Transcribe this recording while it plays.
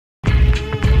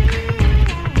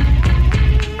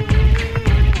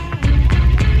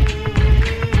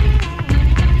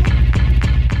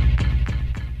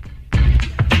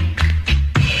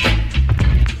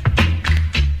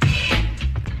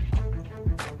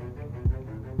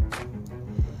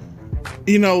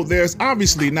You know, there's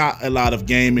obviously not a lot of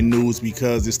gaming news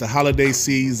because it's the holiday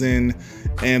season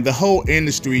and the whole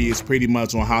industry is pretty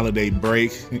much on holiday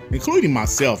break, including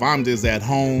myself. I'm just at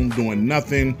home doing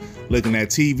nothing, looking at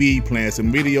TV, playing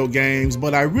some video games,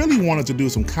 but I really wanted to do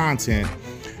some content.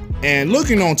 And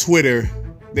looking on Twitter,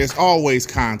 there's always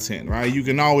content, right? You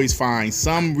can always find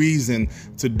some reason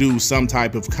to do some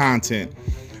type of content.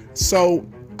 So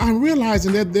I'm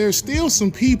realizing that there's still some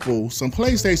people, some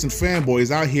PlayStation fanboys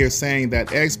out here saying that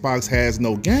Xbox has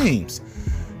no games.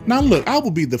 Now look, I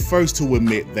will be the first to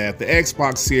admit that the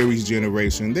Xbox Series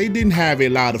generation, they didn't have a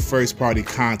lot of first-party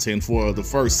content for the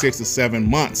first 6 or 7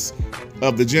 months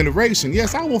of the generation.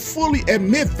 Yes, I will fully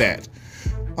admit that.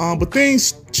 But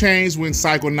things changed when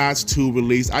Psychonauts 2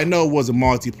 released. I know it was a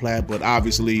multi-plat, but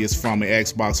obviously it's from an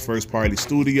Xbox first-party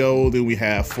studio. Then we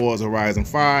have Forza Horizon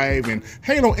 5 and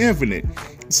HaloInfinite.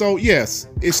 So yes,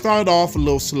 it started off a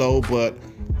little slow, but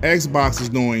Xbox is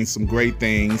doing some great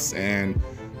things and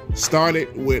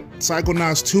started with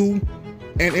Psychonauts 2.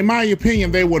 And in my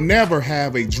opinion, they will never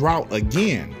have a drought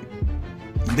again.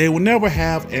 They will never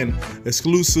have an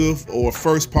exclusive or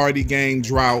first-party game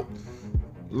drought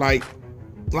like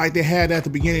they had at the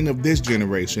beginning of this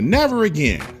generation. Never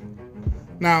again.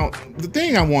 Now, the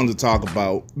thing I wanted to talk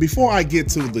about, before I get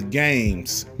to the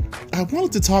games, I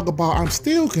wanted to talk about, I'm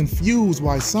still confused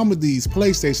why some of these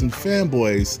PlayStation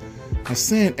fanboys are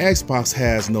saying Xbox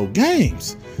has no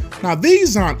games. Now,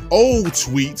 these aren't old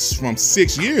tweets from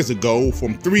 6 years ago,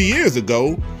 from 3 years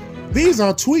ago. These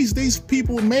are tweets these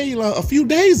people made a few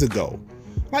days ago.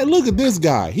 Like, look at this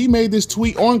guy. He made this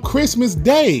tweet on Christmas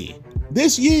Day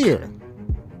this year.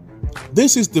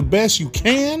 This is the best you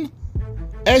can?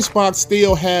 Xbox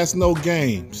still has no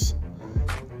games.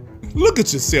 Look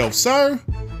at yourself, sir.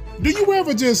 Do you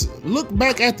ever just look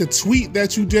back at the tweet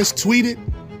that you just tweeted?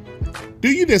 Do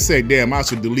you just say, damn, I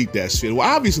should delete that shit? Well,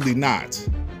 obviously not.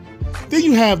 Then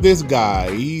you have this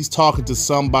guy. He's talking to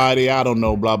somebody, I don't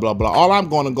know, blah, blah, blah. All I'm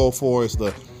going to go for is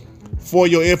for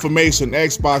your information,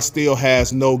 Xbox still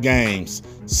has no games.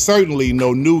 Certainly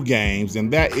no new games,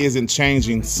 and that isn't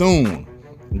changing soon.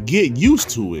 Get used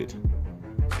to it.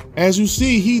 As you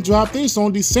see, he dropped this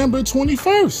on December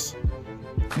 21st.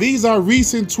 These are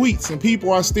recent tweets and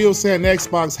people are still saying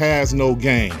Xbox has no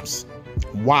games.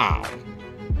 Wow.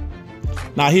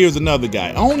 Now here's another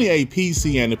guy. Only a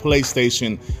PC and a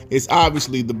PlayStation is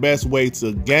obviously the best way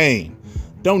to game.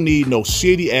 Don't need no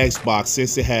shitty Xbox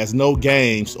since it has no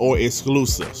games or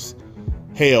exclusives.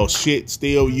 Hell, shit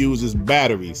still uses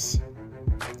batteries.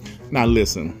 Now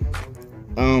listen,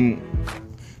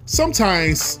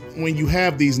 sometimes when you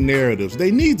have these narratives,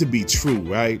 they need to be true,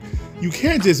 right? You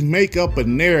can't just make up a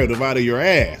narrative out of your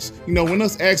ass. You know, when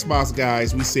us Xbox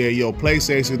guys, we said, yo,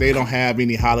 PlayStation, they don't have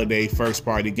any holiday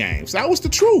first-party games. That was the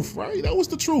truth, right? That was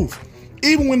the truth.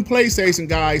 Even when PlayStation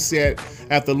guys said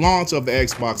at the launch of the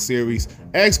Xbox Series,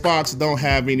 Xbox don't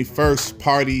have any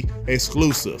first-party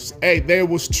exclusives. Hey, there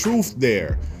was truth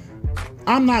there.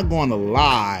 I'm not gonna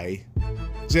lie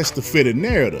just to fit a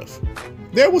narrative.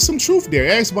 There was some truth there.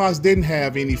 Xbox didn't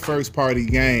have any first-party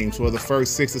games for the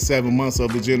first 6 or 7 months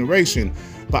of the generation,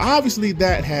 but obviously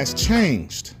that has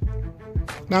changed.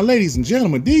 Now, ladies and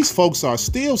gentlemen, these folks are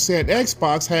still saying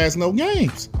Xbox has no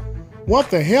games.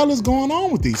 What the hell is going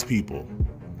on with these people?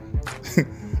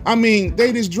 I mean,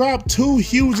 they just dropped 2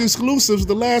 huge exclusives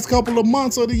the last couple of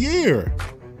months of the year.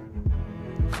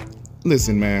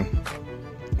 Listen, man,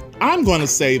 I'm going to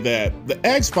say that the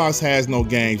Xbox has no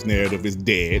games narrative is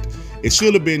dead. It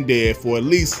should have been dead for at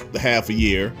least the half a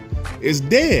year. It's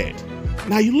dead.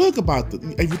 Now you look about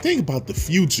if you think about the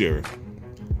future,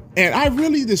 and I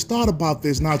really just thought about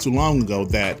this not too long ago,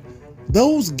 that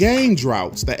those game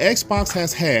droughts that Xbox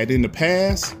has had in the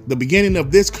past, the beginning of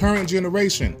this current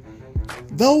generation,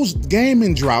 those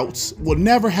gaming droughts will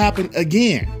never happen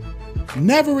again.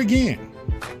 Never again.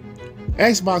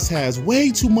 Xbox has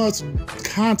way too much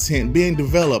content being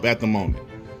developed at the moment.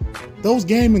 Those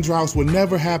gaming droughts will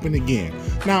never happen again.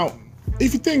 Now,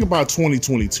 if you think about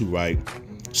 2022, right?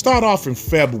 Start off in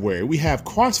February, we have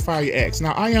Crossfire X.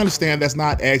 Now, I understand that's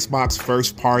not Xbox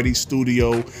first party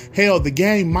studio. Hell, the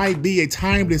game might be a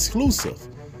timed exclusive,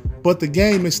 but the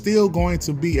game is still going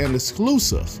to be an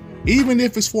exclusive, even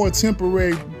if it's for a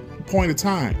temporary point of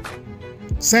time.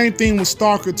 Same thing with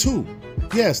Stalker 2.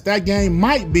 Yes, that game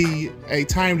might be a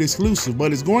timed exclusive,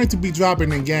 but it's going to be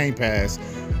dropping in Gamepass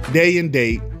day and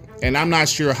date. And I'm not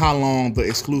sure how long the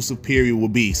exclusive period will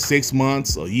be, 6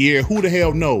 months, a year, who the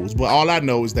hell knows? But all I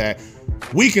know is that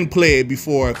we can play it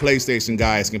before PlayStation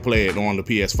guys can play it on the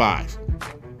PS5.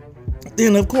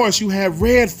 Then, of course, you have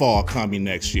Redfall coming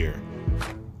next year.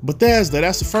 Bethesda,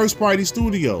 that's the first party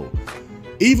studio.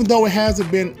 Even though it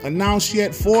hasn't been announced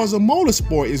yet, Forza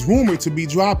Motorsport is rumored to be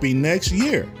dropping next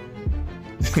year.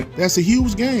 That's a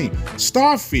huge game.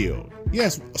 Starfield.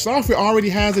 Yes, Starfield already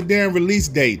has a damn release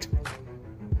date.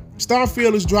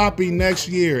 Starfield is dropping next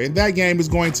year, and that game is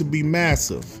going to be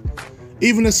massive.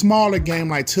 Even a smaller game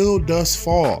like Till Dust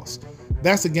Falls.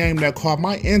 That's a game that caught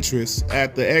my interest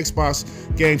at the Xbox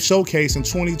Game Showcase in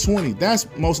 2020. That's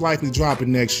most likely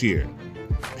dropping next year.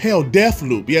 Hell,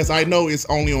 Deathloop. Yes, I know it's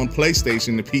only on PlayStation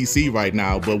and PC right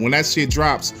now, but when that shit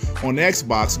drops on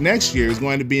Xbox next year, it's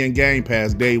going to be in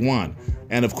Gamepass day one.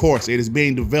 And of course, it is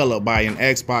being developed by an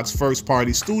Xbox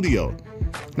first-party studio.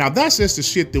 Now, that's just the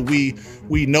shit that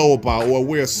we know about or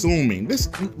we're assuming.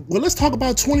 Let's talk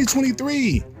about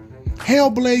 2023.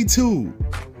 Hellblade 2.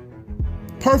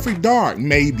 Perfect Dark,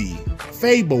 maybe.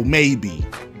 Fable, maybe.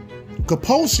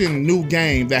 Compulsion new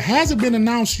game that hasn't been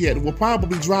announced yet will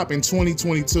probably drop in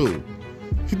 2022.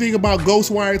 If you think about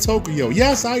Ghostwire Tokyo,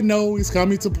 yes, I know it's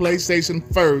coming to PlayStation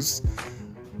first,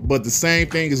 but the same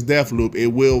thing as Deathloop, it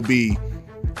will be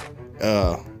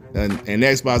an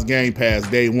Xbox Game Pass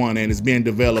day one, and it's being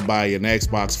developed by an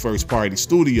Xbox first party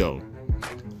studio.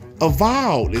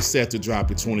 Avowed is set to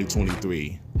drop in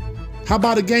 2023. How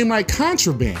about a game like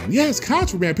Contraband? Yes,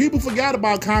 Contraband. People forgot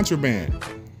about Contraband.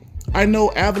 I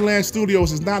know Avalanche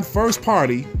Studios is not first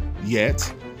party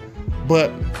yet,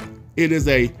 but it is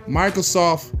a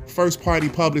Microsoft first party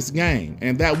published game,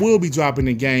 and that will be dropping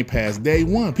in Game Pass day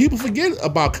one. People forget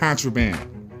about Contraband.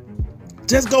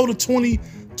 Just go to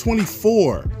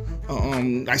 2024.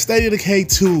 Like State of Decay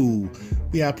 2.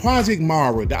 We have Project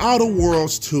Mara, The Outer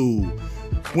Worlds 2.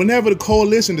 Whenever the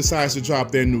Coalition decides to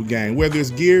drop their new game, whether it's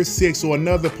Gears 6 or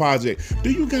another project,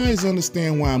 do you guys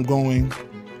understand where I'm going?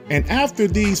 And after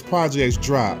these projects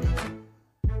drop,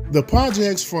 the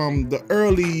projects from the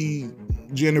early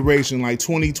generation, like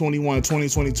 2021,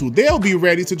 2022, they'll be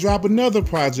ready to drop another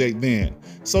project then.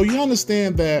 So you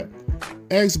understand that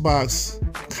Xbox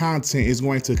content is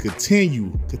going to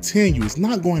continue. It's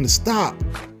not going to stop.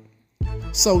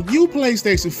 So you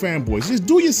PlayStation fanboys, just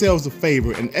do yourselves a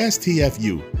favor and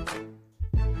STFU.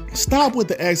 Stop with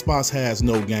the Xbox has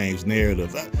no games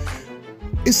narrative.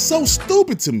 It's so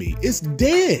stupid to me. It's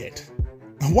dead.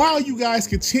 Why are you guys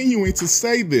continuing to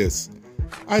say this?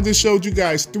 I just showed you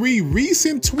guys 3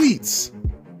 recent tweets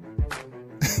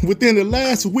within the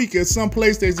last week of some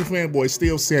PlayStation fanboys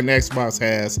still saying Xbox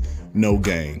has no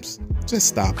games. Just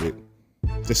stop it.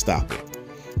 Just stop it.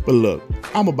 But look,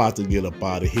 I'm about to get up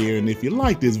out of here, and if you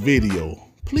like this video,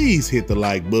 please hit the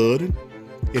like button.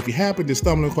 If you happen to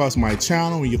stumble across my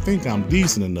channel and you think I'm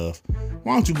decent enough,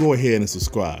 why don't you go ahead and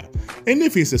subscribe? And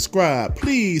if you subscribe,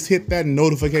 please hit that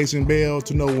notification bell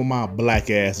to know when my black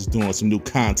ass is doing some new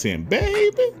content,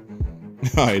 baby.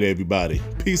 All right, everybody.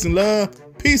 Peace and love.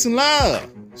 Peace and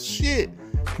love. Shit.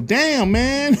 Damn,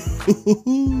 man.